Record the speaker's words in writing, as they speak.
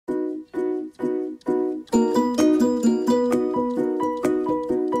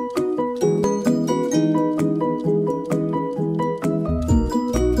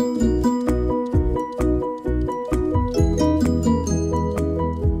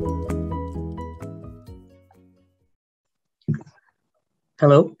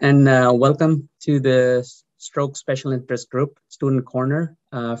Hello, and welcome to the Stroke Special Interest Group Student Corner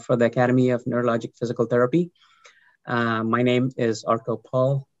for the Academy of Neurologic Physical Therapy. My name is Arko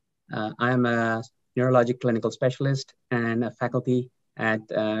Paul. I am a neurologic clinical specialist and a faculty at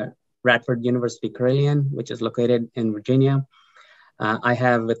Radford University Carilion, which is located in Virginia. I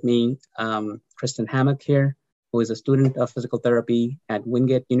have with me Kristen Hammack here, who is a student of physical therapy at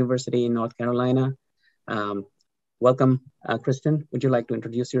Wingate University in North Carolina. Welcome, Kristen. Would you like to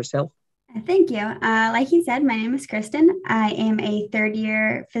introduce yourself? Thank you. Like you said, my name is Kristen. I am a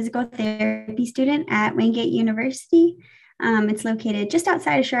third-year physical therapy student at Wingate University. It's located just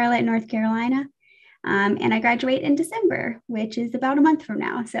outside of Charlotte, North Carolina. And I graduate in December, which is about a month from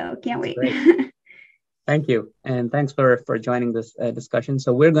now. So can't wait. Thank you. And thanks for joining this discussion.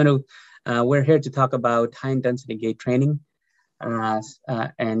 So we're here to talk about high-intensity gait training.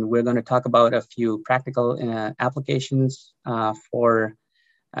 And we're going to talk about a few practical applications for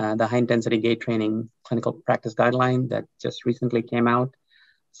the high-intensity gait training clinical practice guideline that just recently came out.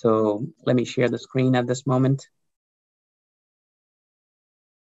 So let me share the screen at this moment.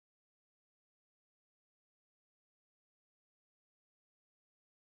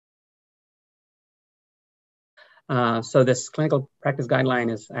 So this clinical practice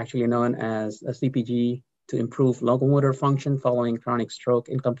guideline is actually known as a CPG to improve locomotor function following chronic stroke,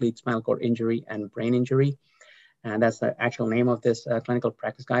 incomplete spinal cord injury, and brain injury. And that's the actual name of this clinical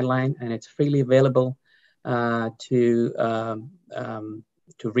practice guideline. And it's freely available to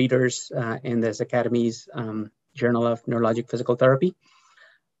readers in this Academy's Journal of Neurologic Physical Therapy.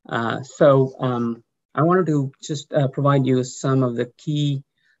 I wanted to just provide you some of the key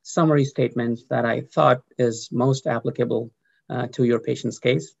summary statements that I thought is most applicable to your patient's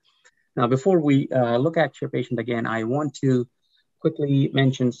case. Now, before we look at your patient again, I want to quickly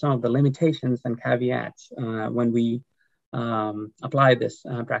mention some of the limitations and caveats when we apply this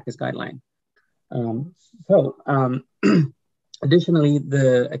practice guideline. Additionally,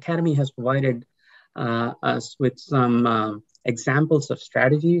 the Academy has provided us with some examples of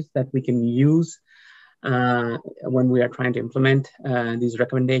strategies that we can use when we are trying to implement these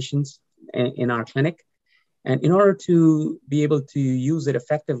recommendations in our clinic. And in order to be able to use it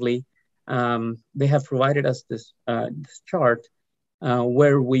effectively, they have provided us this chart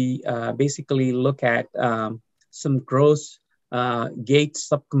where we basically look at some gross gait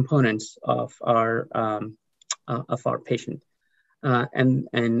subcomponents of our patient, and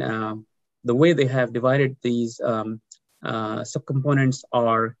the way they have divided these subcomponents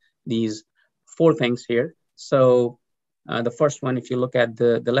are these four things here. So the first one, if you look at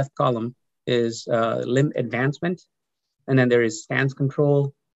the left column, is limb advancement, and then there is stance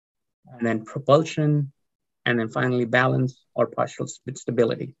control, and then propulsion, and then finally balance or partial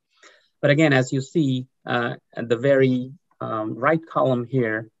stability. But again, as you see at the very right column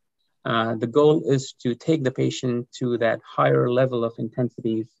here, the goal is to take the patient to that higher level of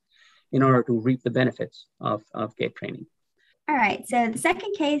intensities in order to reap the benefits of gait training. All right, so the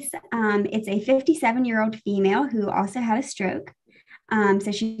second case, it's a 57-year-old female who also had a stroke.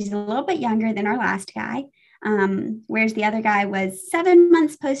 So she's a little bit younger than our last guy. Whereas the other guy was 7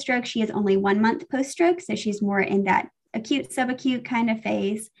 months post-stroke, she is only 1 month post-stroke. So she's more in that acute, subacute kind of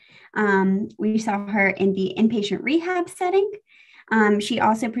phase. We saw her in the inpatient rehab setting. She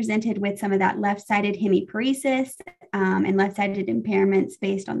also presented with some of that left-sided hemiparesis and left-sided impairments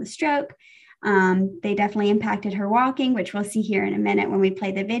based on the stroke. They definitely impacted her walking, which we'll see here in a minute when we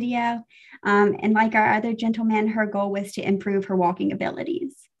play the video. And like our other gentleman, her goal was to improve her walking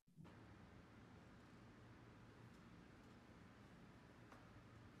abilities.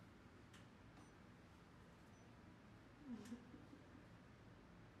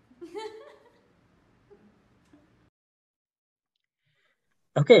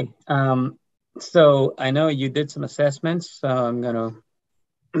 Okay, so I know you did some assessments, so I'm going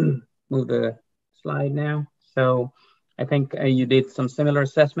to move the slide now. So I think you did some similar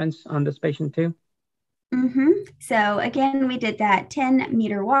assessments on this patient too. So again, we did that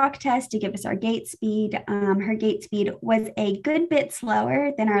 10-meter walk test to give us our gait speed. Her gait speed was a good bit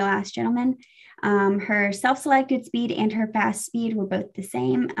slower than our last gentleman. Her self-selected speed and her fast speed were both the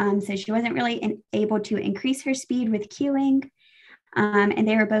same. So she wasn't really able to increase her speed with cueing. And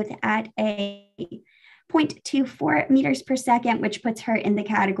they were both at a 0.24 meters per second, which puts her in the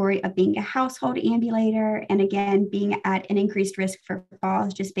category of being a household ambulator. And again, being at an increased risk for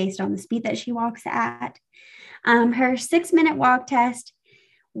falls just based on the speed that she walks at. Her 6-minute walk test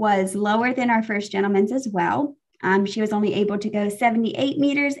was lower than our first gentleman's as well. She was only able to go 78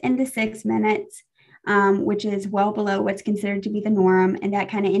 meters in the 6 minutes, which is well below what's considered to be the norm. And that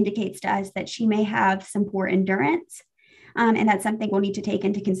kind of indicates to us that she may have some poor endurance. And that's something we'll need to take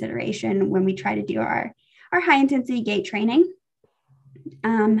into consideration when we try to do our high intensity gait training.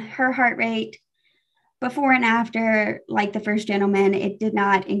 Her heart rate before and after, like the first gentleman, it did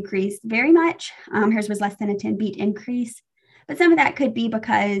not increase very much. Hers was less than a 10 beat increase. But some of that could be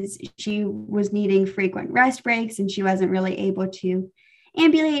because she was needing frequent rest breaks and she wasn't really able to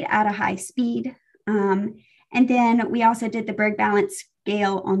ambulate at a high speed. And then we also did the Berg balance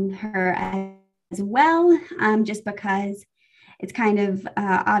scale on her as well, just because it's kind of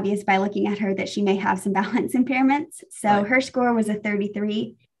obvious by looking at her that she may have some balance impairments. So right. Her score was a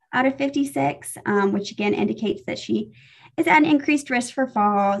 33 out of 56, which again indicates that she is at an increased risk for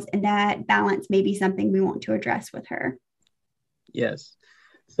falls and that balance may be something we want to address with her. Yes.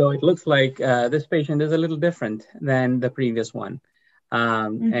 So it looks like this patient is a little different than the previous one.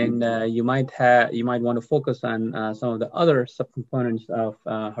 And you might want to focus on some of the other subcomponents of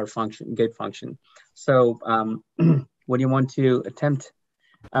her gait function. So would you want to attempt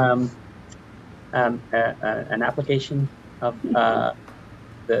an application of the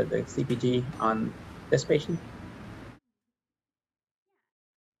CPG on this patient?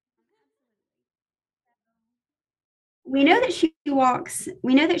 We know that she walks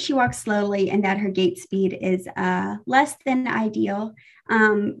slowly and that her gait speed is less than ideal.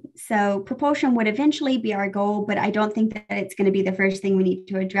 So propulsion would eventually be our goal, but I don't think that it's going to be the first thing we need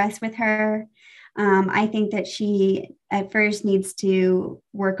to address with her. I think that she at first needs to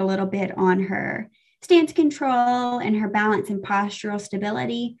work a little bit on her stance control and her balance and postural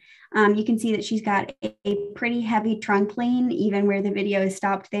stability. You can see that she's got a pretty heavy trunk lean, even where the video is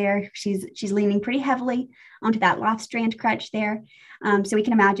stopped there. She's leaning pretty heavily onto that loft strand crutch there. So we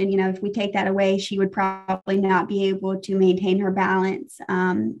can imagine, if we take that away, she would probably not be able to maintain her balance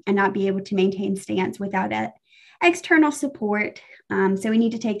and not be able to maintain stance without external support. So we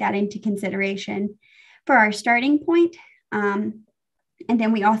need to take that into consideration for our starting point. And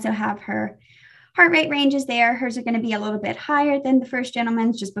then we also have her heart rate ranges there. Hers are going to be a little bit higher than the first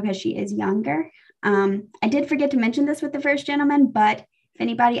gentleman's just because she is younger. I did forget to mention this with the first gentleman, but if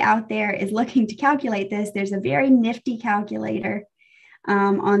anybody out there is looking to calculate this, there's a very nifty calculator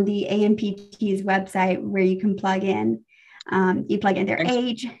on the AMPT's website where you can plug in their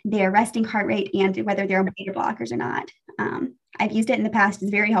age, their resting heart rate, and whether they're on beta blockers or not. I've used it in the past. It's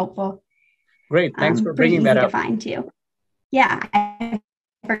very helpful. Great. Thanks for bringing that up. Pretty easy to find too. Yeah, I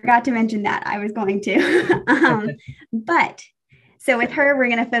forgot to mention that. I was going to. But so with her, we're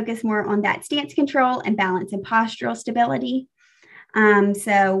going to focus more on that stance control and balance and postural stability.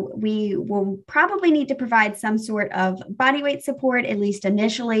 So we will probably need to provide some sort of body weight support, at least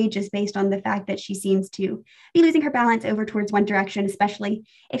initially, just based on the fact that she seems to be losing her balance over towards one direction, especially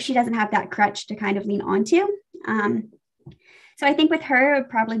if she doesn't have that crutch to kind of lean onto. So I think with her, it would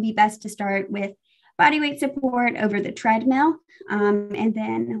probably be best to start with body weight support over the treadmill. And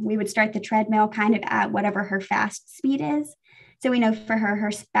then we would start the treadmill kind of at whatever her fast speed is. So we know for her,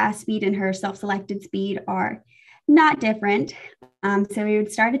 her fast speed and her self-selected speed are not different. So we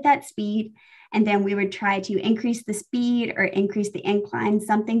would start at that speed, and then we would try to increase the speed or increase the incline,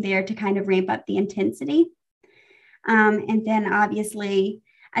 something there to kind of ramp up the intensity. And then obviously,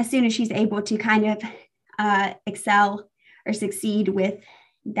 as soon as she's able to kind of excel or succeed with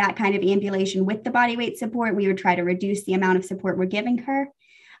that kind of ambulation with the body weight support, we would try to reduce the amount of support we're giving her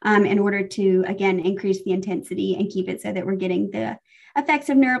in order to, again, increase the intensity and keep it so that we're getting the effects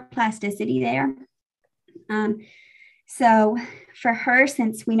of neuroplasticity there. So for her,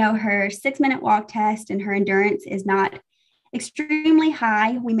 since we know her 6-minute walk test and her endurance is not extremely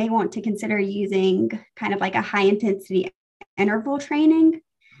high, we may want to consider using kind of like a high intensity interval training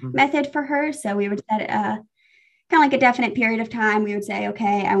method for her. So we would set kind of like a definite period of time. We would say,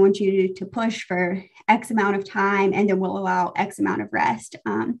 okay, I want you to push for X amount of time, and then we'll allow X amount of rest,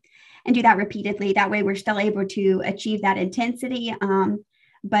 and do that repeatedly. That way we're still able to achieve that intensity,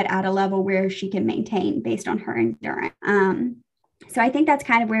 but at a level where she can maintain based on her endurance. So I think that's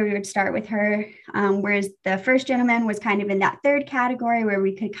kind of where we would start with her, whereas the first gentleman was kind of in that third category where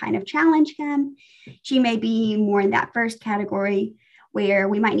we could kind of challenge him. She may be more in that first category where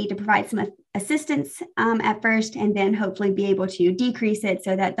we might need to provide some assistance at first, and then hopefully be able to decrease it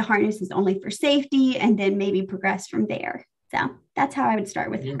so that the harness is only for safety, and then maybe progress from there. So that's how I would start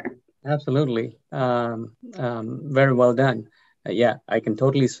with her. Absolutely. Very well done. Yeah, I can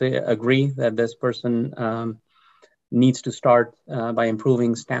totally agree that this person needs to start by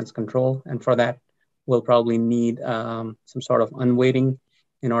improving stance control. And for that, we'll probably need some sort of unweighting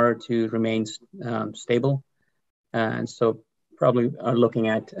in order to remain stable. And so probably are looking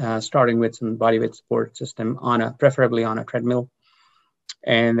at starting with some body weight support system preferably on a treadmill.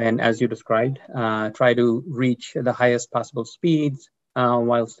 And then, as you described, try to reach the highest possible speeds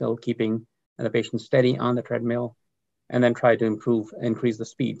while still keeping the patient steady on the treadmill, and then try to increase the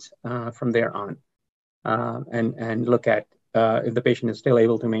speeds from there on, and look at if the patient is still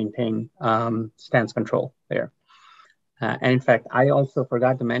able to maintain stance control there. And in fact, I also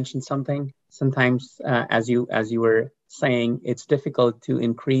forgot to mention something. Sometimes, as you were saying, it's difficult to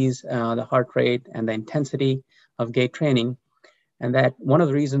increase the heart rate and the intensity of gait training. And that one of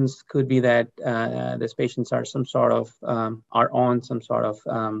the reasons could be that these patients are are on some sort of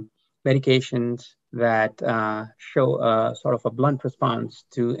medications that show sort of a blunt response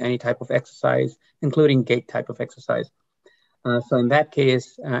to any type of exercise, including gait type of exercise. So in that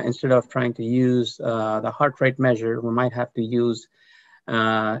case, instead of trying to use the heart rate measure, we might have to use,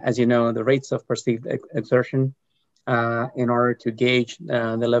 as you know, the rates of perceived exertion in order to gauge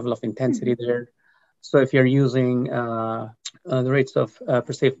the level of intensity there. So if you're using the rates of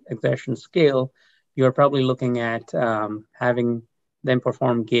perceived exertion scale, you're probably looking at having them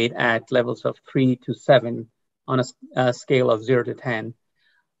perform gait at levels of 3 to 7 on a scale of 0 to 10.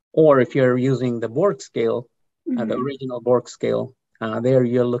 Or if you're using the Borg scale, the original Borg scale, there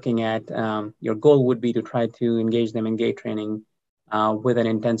you're looking at, your goal would be to try to engage them in gait training with an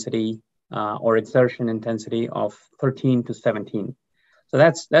intensity or exertion intensity of 13 to 17. So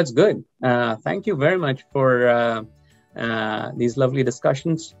that's good. Thank you very much for these lovely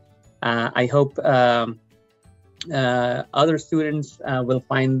discussions. I hope other students will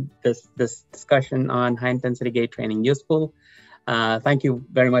find this discussion on high intensity gait training useful. Thank you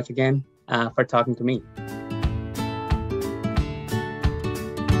very much again for talking to me.